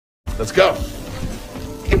Let's go.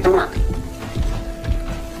 Get to work.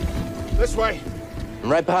 This way.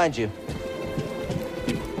 I'm right behind you.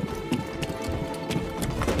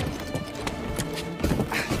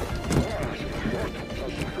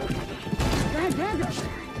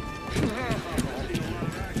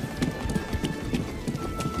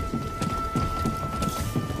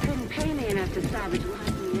 Couldn't pay me enough to salvage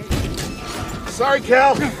one. Sorry,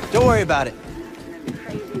 Cal. Don't worry about it. The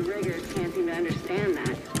crazy riggers can't seem to understand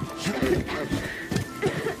that.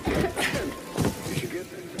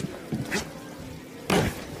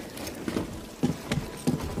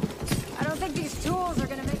 I don't think these tools are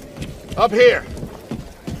gonna make... Up here.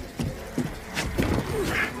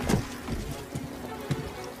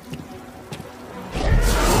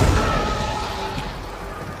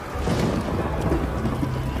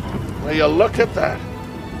 Will you look at that?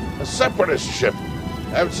 A separatist ship.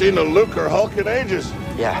 Haven't seen a Luke or Hulk in ages.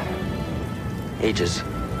 Yeah. Ages.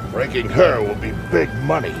 Breaking her will be big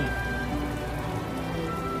money.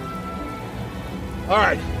 All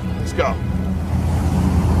right, let's go.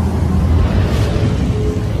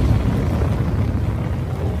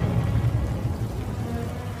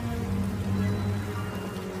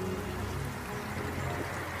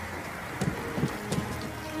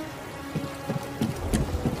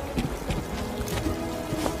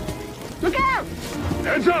 Look out!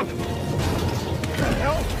 Heads up! What the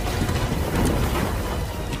hell?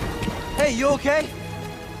 Hey, you okay?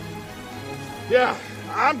 Yeah,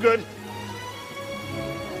 I'm good.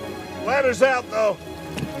 Ladder's out, though.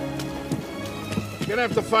 Gonna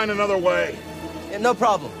have to find another way. Yeah, no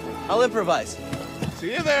problem. I'll improvise.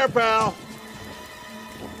 See you there, pal.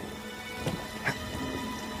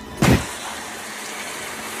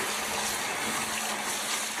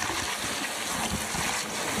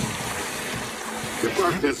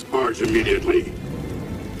 Depart this barge immediately.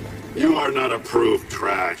 You are not approved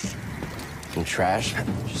trash. I'm trash,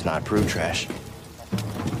 just not approved trash.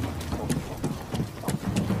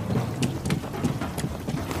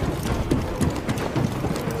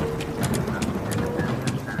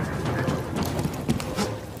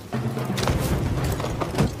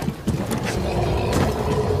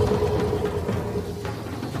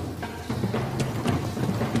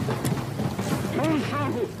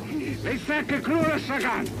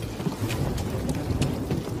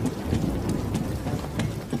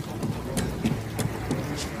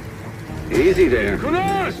 Easy there.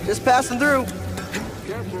 Just passing through.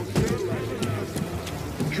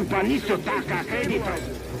 Chupanito taca crédito.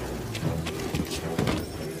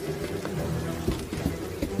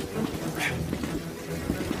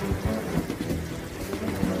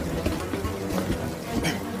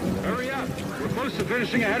 Hurry up. We're close to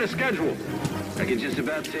finishing ahead of schedule. I can just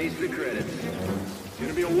about taste the credits. It's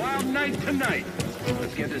gonna be a wild night tonight.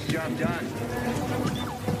 Let's get this job done.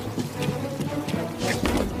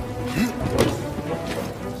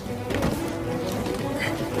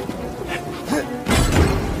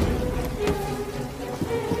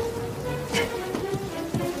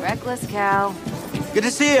 Reckless, Cal. Good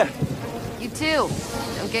to see you. You too.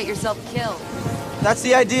 Don't get yourself killed. That's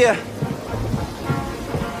the idea.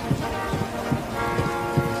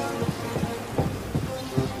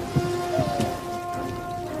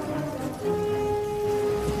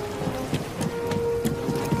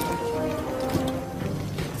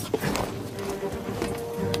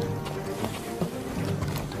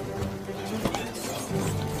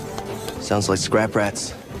 Sounds like scrap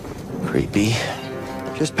rats. Creepy.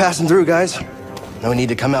 Just passing through, guys. No need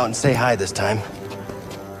to come out and say hi this time.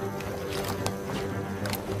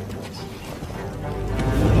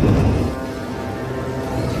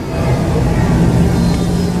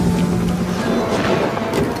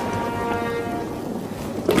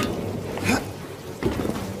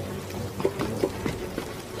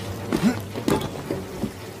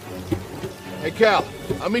 Hey, Cal,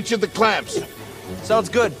 I'll meet you at the clamps. Sounds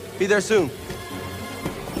good. Be there soon.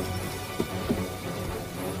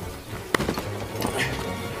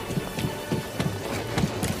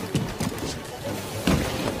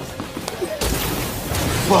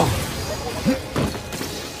 Whoa.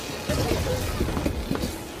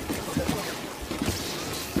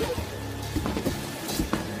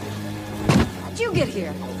 How'd you get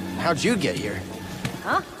here? How'd you get here?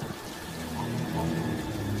 Huh?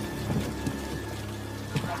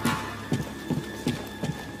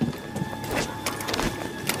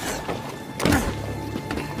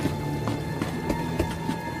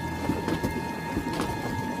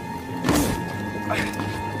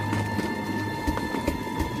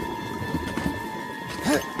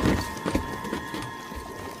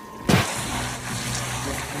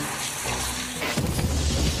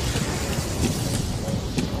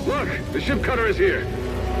 Look, the ship cutter is here.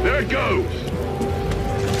 There it goes.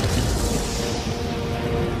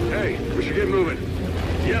 Hey, we should get moving.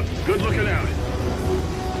 Yep, good looking out.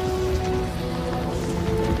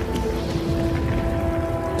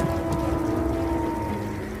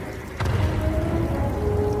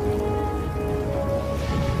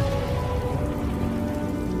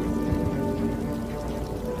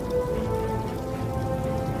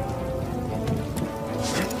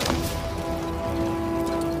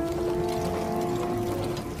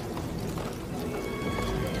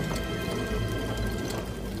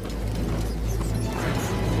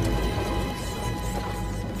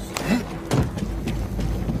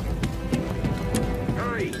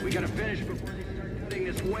 We gotta finish before they start cutting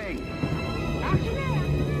this wing.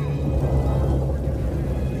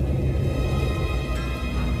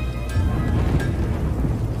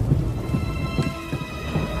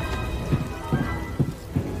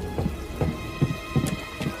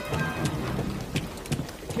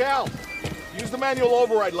 Cal, use the manual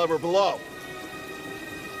override lever below.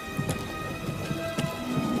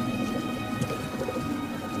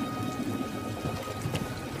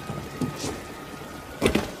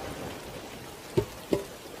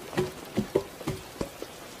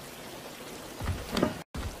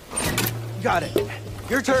 Got it.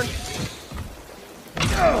 Your turn.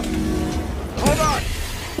 Hold on.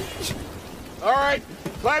 All right,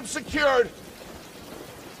 clamp secured.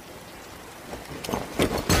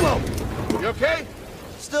 Whoa, you okay?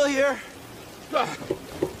 Still here.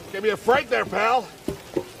 Give me a fright there, pal.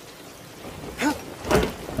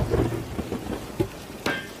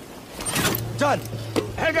 Done.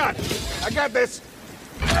 Hang on, I got this.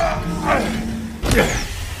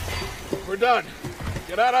 We're done.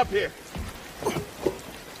 Get out up here.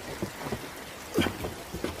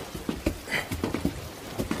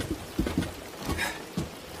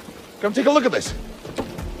 Come take a look at this.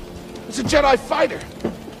 It's a Jedi fighter.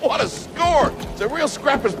 What a score! It's a real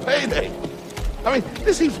scrapper's payday. I mean,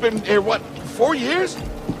 this heap's been here, what, 4 years?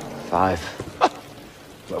 5.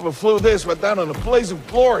 Whoever flew this went down in a blaze of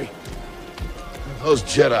glory. Those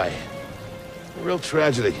Jedi. A real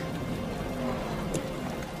tragedy.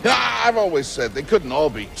 Yeah, I've always said they couldn't all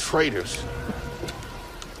be traitors.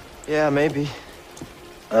 Yeah, maybe.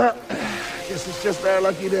 Guess it's just our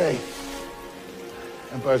lucky day.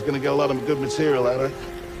 Empire's gonna get a lot of good material out of it.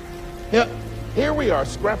 Yeah, here we are,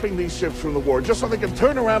 scrapping these ships from the war just so they can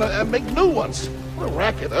turn around and make new ones. What a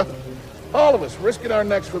racket, huh? All of us risking our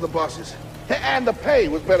necks for the bosses. And the pay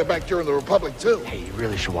was better back during the Republic, too. Hey, you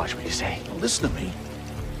really should watch what you say. Listen to me.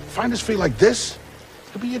 Find us free like this,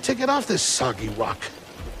 it'll be your ticket off this soggy rock.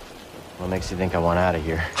 What makes you think I want out of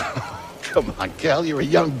here? Come on, Cal, you're a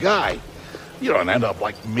young guy. You don't end up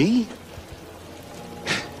like me.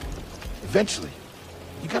 Eventually,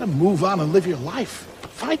 you gotta move on and live your life.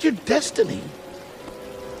 Find your destiny.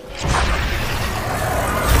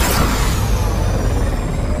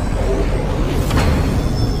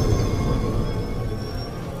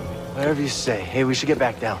 Whatever you say. Hey, we should get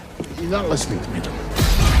back down. You're not listening to me.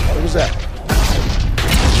 What was that?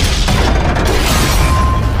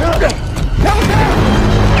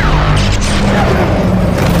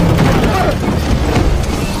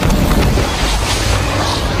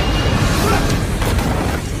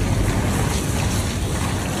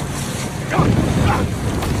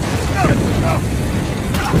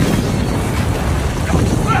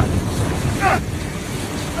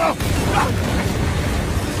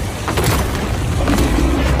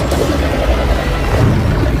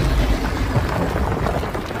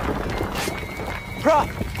 Prof,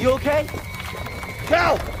 you okay?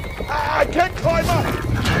 Cal! I can't climb up!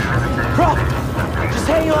 Prof, just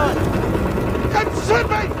hang on. It should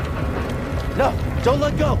be! No, don't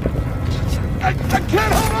let go. I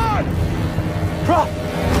can't hold on! Prof,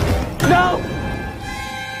 no!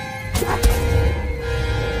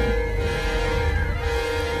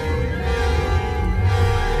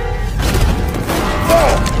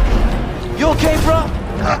 You okay, Prof?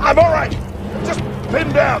 I'm all right. Just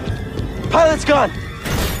pinned down. Pilot's gone.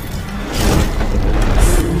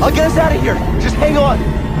 I'll get us out of here. Just hang on.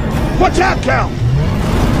 Watch out, Cal!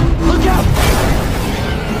 Look out!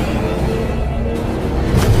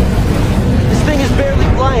 This thing is barely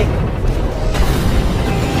flying.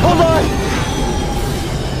 Hold on!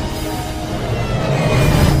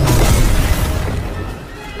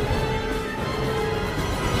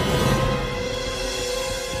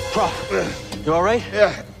 Prof, you all right?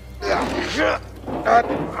 Yeah.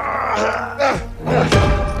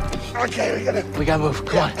 Okay, We gotta move.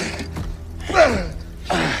 Come on. What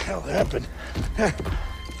the hell happened?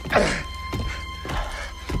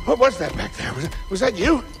 What was that back there? Was that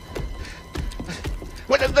you?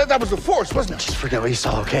 Well, that was the Force, wasn't it? Just forget what you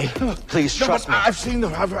saw, okay? Please, No, trust but me. I've seen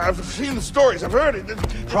the stories. I've heard it.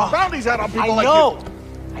 There's Prof, bounties out on people like know.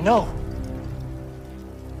 you. I know.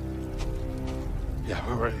 Yeah,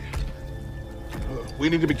 all right. We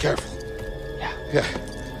need to be careful. Yeah. Yeah.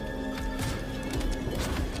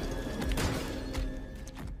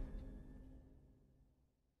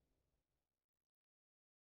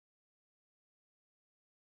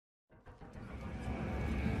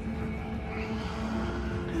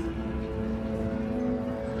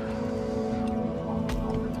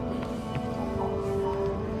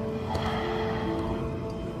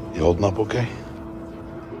 You holding up okay?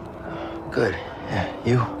 Good. Yeah,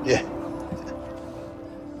 you? Yeah.